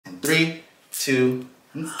3, 2,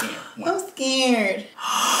 I'm scared. 1. I'm scared.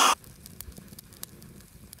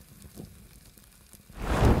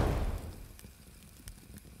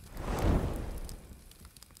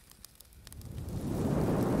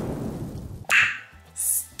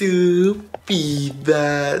 Stupidas.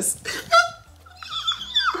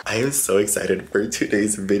 I am so excited for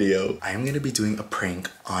today's video. I am gonna be doing a prank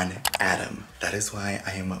on Adam. That is why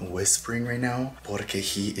I am whispering right now, porque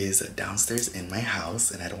he is downstairs in my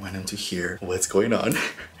house and I don't want him to hear what's going on.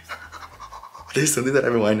 There's something that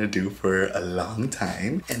I've been wanting to do for a long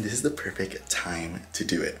time, and this is the perfect time to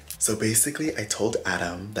do it. So basically, I told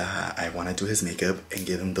Adam that I want to do his makeup and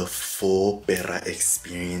give him the full perra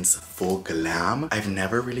experience, full glam. I've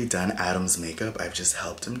never really done Adam's makeup, I've just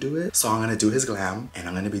helped him do it. So I'm gonna do his glam, and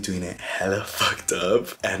I'm gonna be doing it hella fucked up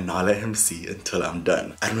and not let him see until I'm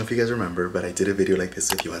done. I don't know if you guys remember, but I did a video like this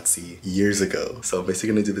with Yuatsi years ago. So I'm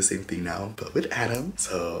basically gonna do the same thing now, but with Adam.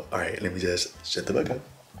 So, alright, let me just shut the fuck up.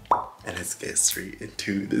 And let's get straight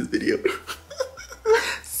into this video.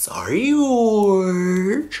 Sorry,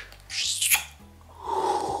 George.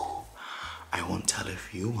 I won't tell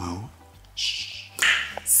if you won't.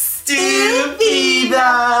 Stupidas!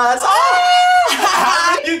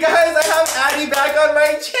 Oh! You guys, I have Addie back on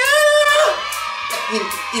my channel!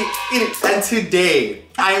 Eat it. And today,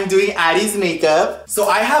 I'm doing Addie's makeup. So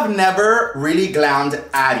I have never really glammed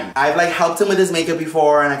Addie. I've like helped him with his makeup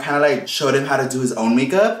before and I kind of like showed him how to do his own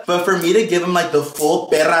makeup. But for me to give him like the full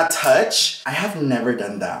perra touch, I have never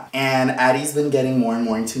done that. And Addie's been getting more and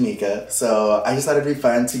more into makeup. So I just thought it'd be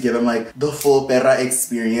fun to give him like the full perra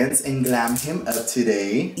experience and glam him up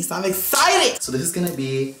today. So I'm excited. So this is gonna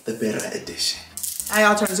be the perra edition. I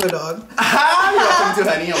all turned into a dog. You got to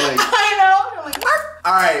honey, I'm like. I know. I'm like, Mark.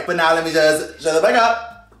 All right, but now let me just shut the fuck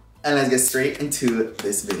up and let's get straight into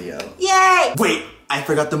this video. Yay! Wait, I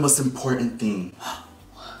forgot the most important thing.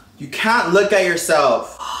 You can't look at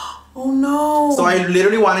yourself. Oh no. So I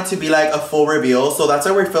literally want it to be like a full reveal. So that's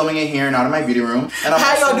why we're filming it here, not in my beauty room. And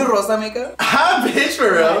how y'all do rosa makeup? Ha, bitch,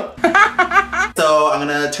 for real. So I'm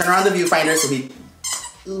gonna turn around the viewfinder so he.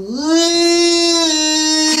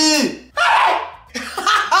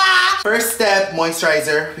 First step,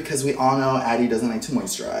 moisturizer, because we all know Addie doesn't like to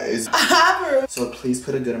moisturize. So please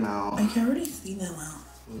put a good amount. I can already see that amount.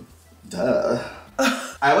 Duh.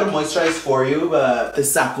 I would moisturize for you, but the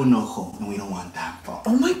saco nojo, and we don't want that.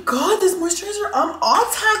 Oh my god, this moisturizer, I'm all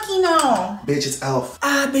tacky now. Bitch, it's Elf.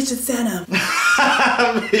 Ah, bitch, it's Santa.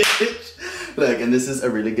 Bitch. Look, and this is a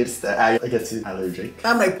really good step. I get too allergic.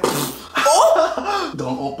 I'm like, oh!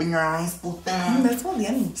 Don't open your eyes, puta. That smells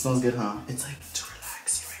yummy. Smells good, huh? It's like to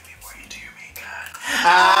relax you right before you do your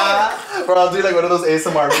makeup. Or I'll do like one of those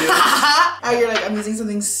ASMR videos. And you're like, I'm using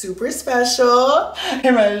something super special.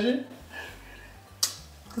 Imagine.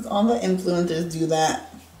 Because all the influencers do that.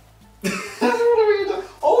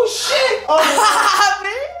 Oh shit! Oh,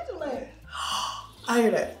 like, I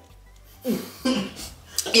hear that.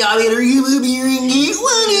 Y'all better give me get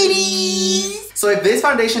one of these. So if this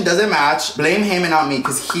foundation doesn't match, blame him and not me,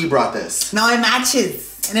 because he brought this. No, it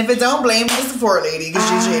matches. And if it don't, blame the support lady, because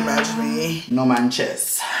she should match me. No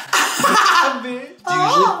manches. Do you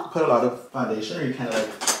usually put a lot of foundation, or you kind of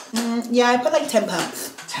like? Yeah, I put like 10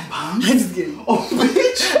 pumps. 10 pounds? I'm just kidding. Oh,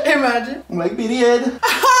 bitch. Imagine. I'm like, period.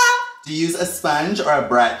 Do you use a sponge or a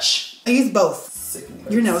brush? I use both. Sickening.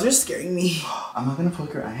 Your nails are scaring me. I'm not gonna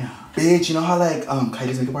poke your eye out. Bitch, you know how like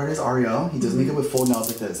Kylie's makeup artist, Ariel? He does makeup with full nails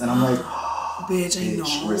like this. And I'm like, bitch, I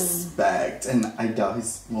know. Respect. And I doubt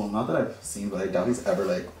he's, well, not that I've seen, but I doubt he's ever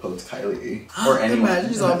like poked Kylie. Or anyone. Imagine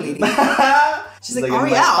she's all bleeding. She's like,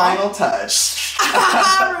 Ariel. Final touch.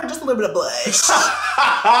 Just a little bit of blood.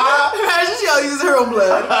 Imagine she all uses her own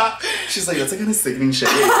blood. She's like, that's like kind of sickening shade.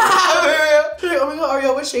 She's like, oh my god,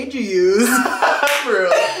 Ariel, what shade you use? For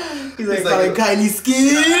real. He's like Kylie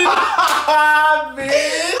skin.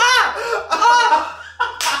 Bitch.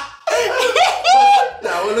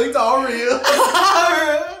 That one looked all real.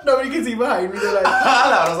 Nobody can see behind me. They're like,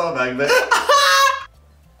 that was all back there.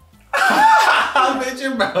 Bitch,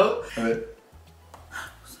 your mouth.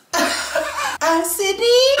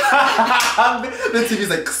 Sydney. The TV's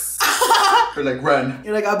like, or like, run.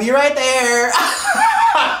 You're like, I'll be right there.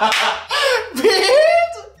 Bitch.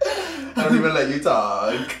 I don't even let you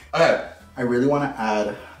talk. Okay, I really want to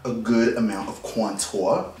add a good amount of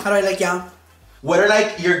contour. How do I like y'all? What are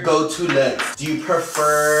like your go-to looks? Do you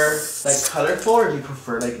prefer like colorful or do you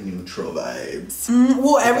prefer like neutral vibes?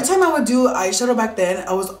 Well, every time I would do eyeshadow back then,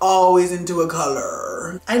 I was always into a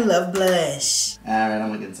color. I love blush. Alright,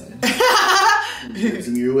 I'm looking inside.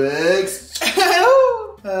 Using your wigs.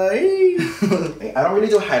 Hi. Hey, I don't really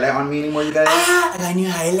do highlight on me anymore, you guys. I got a new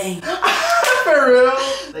highlight. For real?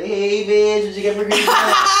 Hey. Hey, bitch, what you get for Christmas?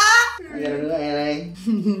 I got a new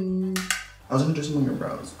eyeliner. I was gonna do some on your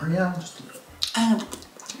brows. Or yeah, I'll just do it.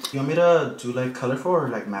 You want me to do like colorful or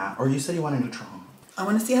like matte? Or you said you want a neutral? I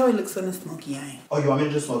want to see how it looks on a smoky eye. Oh, you want me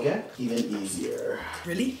to just smoke it? Even easier.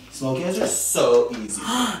 Really? Smoky eyes are so easy.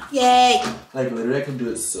 Yay! Like literally I can do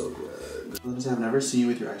it so good. I've never seen you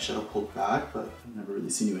with your eyeshadow pulled back, but I've never really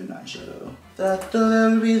seen you in eyeshadow.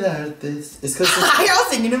 It's because Are y'all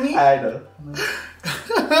singing to me? I know.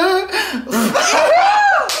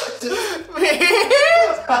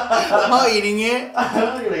 I'm all eating it.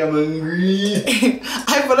 You're like, I'm hungry.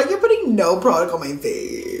 I feel like you're putting no product on my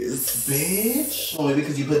face. Bitch. Only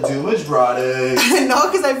because you put too much product. No,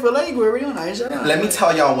 because I feel like we're already on eyeshadow. Let me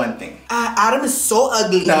tell y'all one thing. Adam is so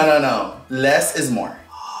ugly. No. Less is more.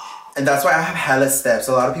 And that's why I have hella steps.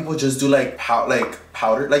 A lot of people just do like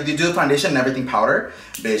powder. Like they do the foundation and everything powder.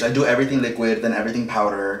 Bitch, I do everything liquid, then everything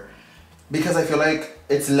powder. Because I feel like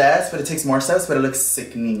it's less, but it takes more steps, but it looks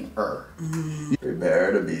sickening-er.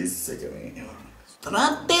 Prepare to be sickening.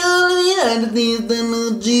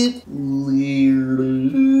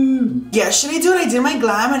 Yesterday, dude, I did my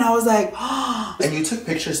glam and I was like, and you took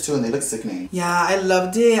pictures too and they look sickening. Yeah, I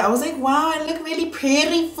loved it. I was like, wow, I look really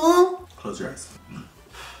pretty, fool. Close your eyes.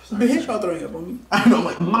 Bitch, y'all throwing up on me. I know, I'm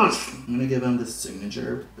like, I'm gonna give him the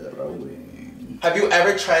signature Perra wing. Have you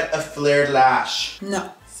ever tried a flared lash?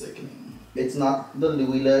 No. Sickening. It's not the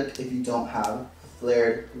Louie look if you don't have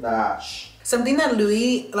flared lash. Something that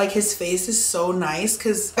Louie, like his face is so nice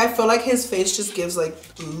because I feel like his face just gives like,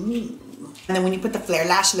 ooh. And then when you put the flare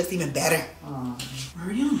lash, it looks even better.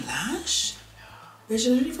 Already on lash? Bitch, I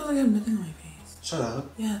literally feel like I have nothing on my face. Shut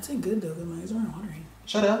up. Yeah, it's like good though because my eyes aren't watering.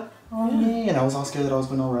 Shut up. Oh, yeah. Me. And I was all scared that I was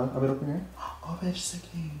gonna rub it up here. Oh, bitch,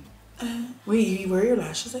 sickening. Wait, you wear your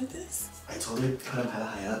lashes like this? I told her to put them hella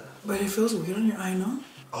high up. But it feels weird on your eye, no?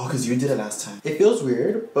 Oh, because you did it last time. It feels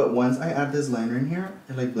weird, but once I add this liner in here,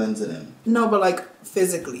 it like blends it in. No, but like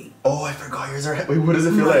physically. Oh, I forgot yours are. Wait, what does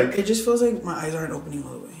it feel like? It just feels like my eyes aren't opening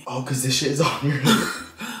all the way. Oh, because this shit is on your head.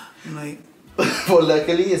 I'm like. Well,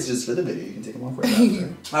 luckily, it's just for the video. You can take them off right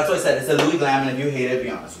after. That's what I said. It's a Louie glam, and if you hate it, be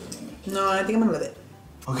honest with me. No, I think I'm gonna love it.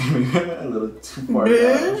 Okay, maybe a little too far.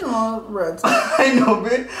 Bitch, all red. I know,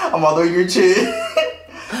 bitch. I'm all the way your chin.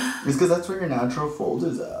 It's because that's where your natural fold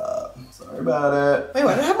is up. Sorry about it. Wait,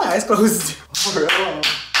 why did I have my eyes closed? For real.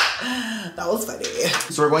 That was funny.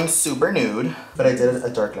 So we're going super nude, but I did a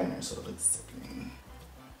dark liner, so it looks sickening.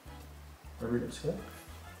 Where are we going to go?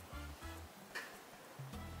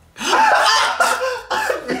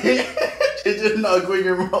 It did not go in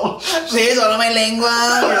your mouth. Bitch, all of my lengua.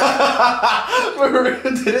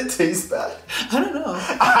 Did it taste bad? I don't know.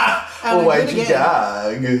 Well, why'd you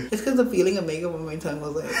gag? It's because the feeling of makeup on my tongue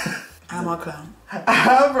was like, I'm a clown.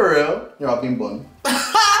 For real? You're all being born.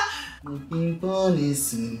 Being born is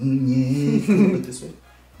soon, yeah. Can you look this way?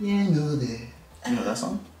 Yeah, know that. You know that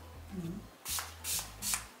song?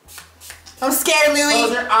 I'm scared, Louie.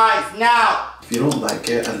 Close your eyes now. If you don't like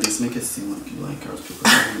it, at least make it seem like you like it, or people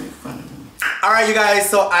are gonna make fun of me. Alright, you guys,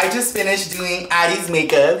 so I just finished doing Addie's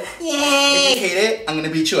makeup. Yay! If you hate it, I'm gonna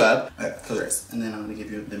beat you up. Alright, close your eyes. And then I'm gonna give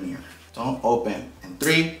you the mirror. Don't open. In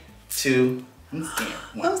 3, 2, I'm scared.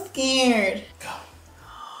 1. I'm scared. Go.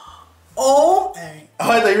 Oh! Alright. Oh,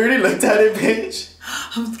 I thought you already looked at it, bitch.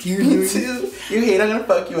 I'm scared, Me Louie. too. You hate, I'm gonna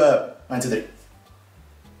fuck you up. 1, 2, 3.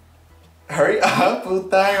 Hurry up,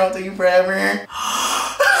 puta, you're all taking forever.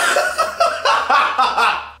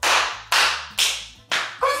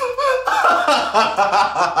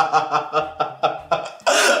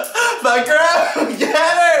 My girl, get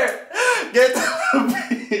her! Get the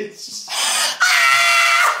bitch!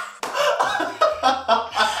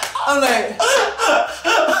 I'm like,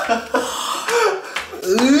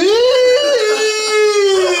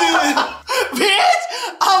 bitch,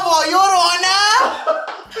 amo llorona.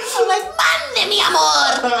 I'm like, mande mi amor.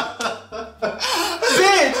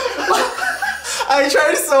 Bitch. I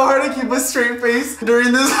tried so hard to keep a straight face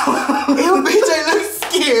during this whole Ew, bitch, I look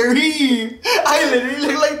scary. I literally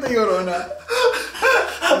look like the llorona.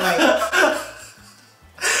 I'm like,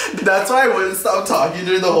 that's why I wouldn't stop talking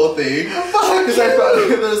during the whole thing. Because I felt like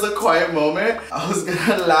if there was a quiet moment, I was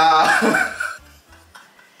gonna laugh.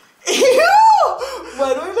 ew!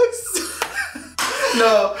 Why do I look so...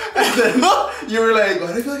 No, and then you were like, why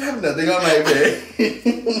do I feel like I have nothing on my face?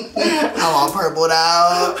 I'm all purpled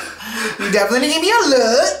out. You definitely gave me a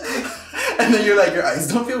look. And then you're like, your eyes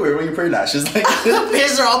don't feel weird when you put your lashes like this.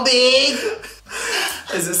 Bitch, they're all big.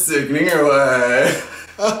 Is it sickening or what?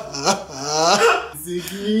 No,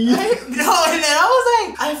 and then I was like,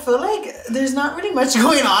 I feel like there's not really much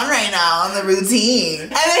going on right now on the routine.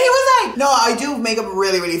 And then he was like, no, I do makeup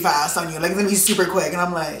really, really fast on you. Like, it's gonna be super quick. And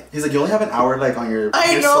I'm like, he's like, you only have an hour like on your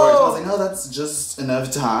I know. storage. I was like, no, that's just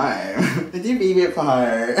enough time. It's your favorite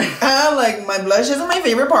part. I'm like, my blush isn't my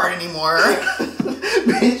favorite part anymore.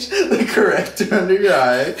 Bitch, the corrector under your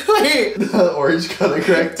eye. Wait. The orange color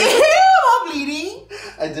corrector. Ew, I'm bleeding.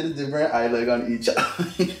 I did a different eye leg on each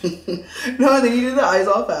eye. No, then you did the eyes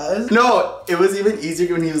all fast. No, it was even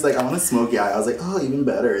easier when he was like, I want a smoky eye. I was like, oh, even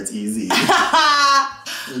better. It's easy.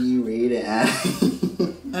 What do you rate it?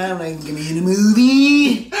 I'm like, give me in a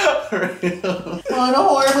movie. Want a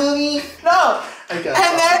horror movie? No. And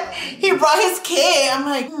then he brought his kit. I'm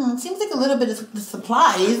like, seems like a little bit of the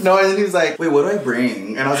supplies. No, and then he was like, wait, what do I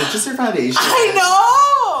bring? And I was like, just your foundation. I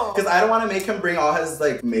know. Because I don't want to make him bring all his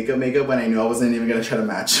like makeup when I knew I wasn't even going to try to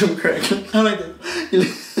match him correctly. I'm like,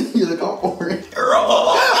 you look all orange.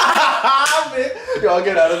 Y'all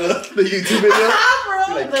get out of the YouTube video.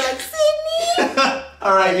 Bro, like, they're like, Sydney.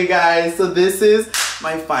 All right, you guys. So this is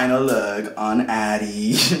my final look on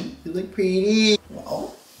Addie. You look pretty.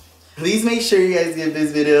 Well, please make sure you guys give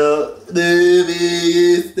this video the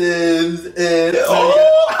biggest thumbs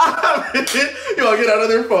up. You all get out of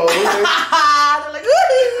their phone. They're like,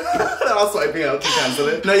 they're all swiping out to cancel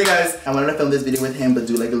it. No, you guys, I wanted to film this video with him, but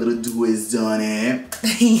do like a little twist on it.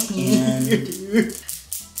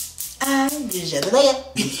 And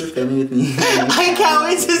thanks for filming with me. I can't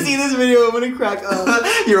wait to see this video. I'm gonna crack up.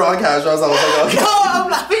 You're on casual, so I was like, okay. No, I'm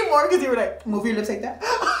laughing more because you were like, move your lips like that.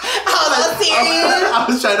 Oh, that's serious. I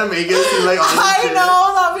was trying to make it seem like I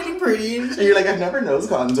know, not really pretty. And you're like, I've never nose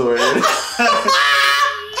contoured.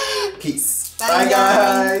 Peace. Bye,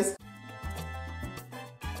 guys.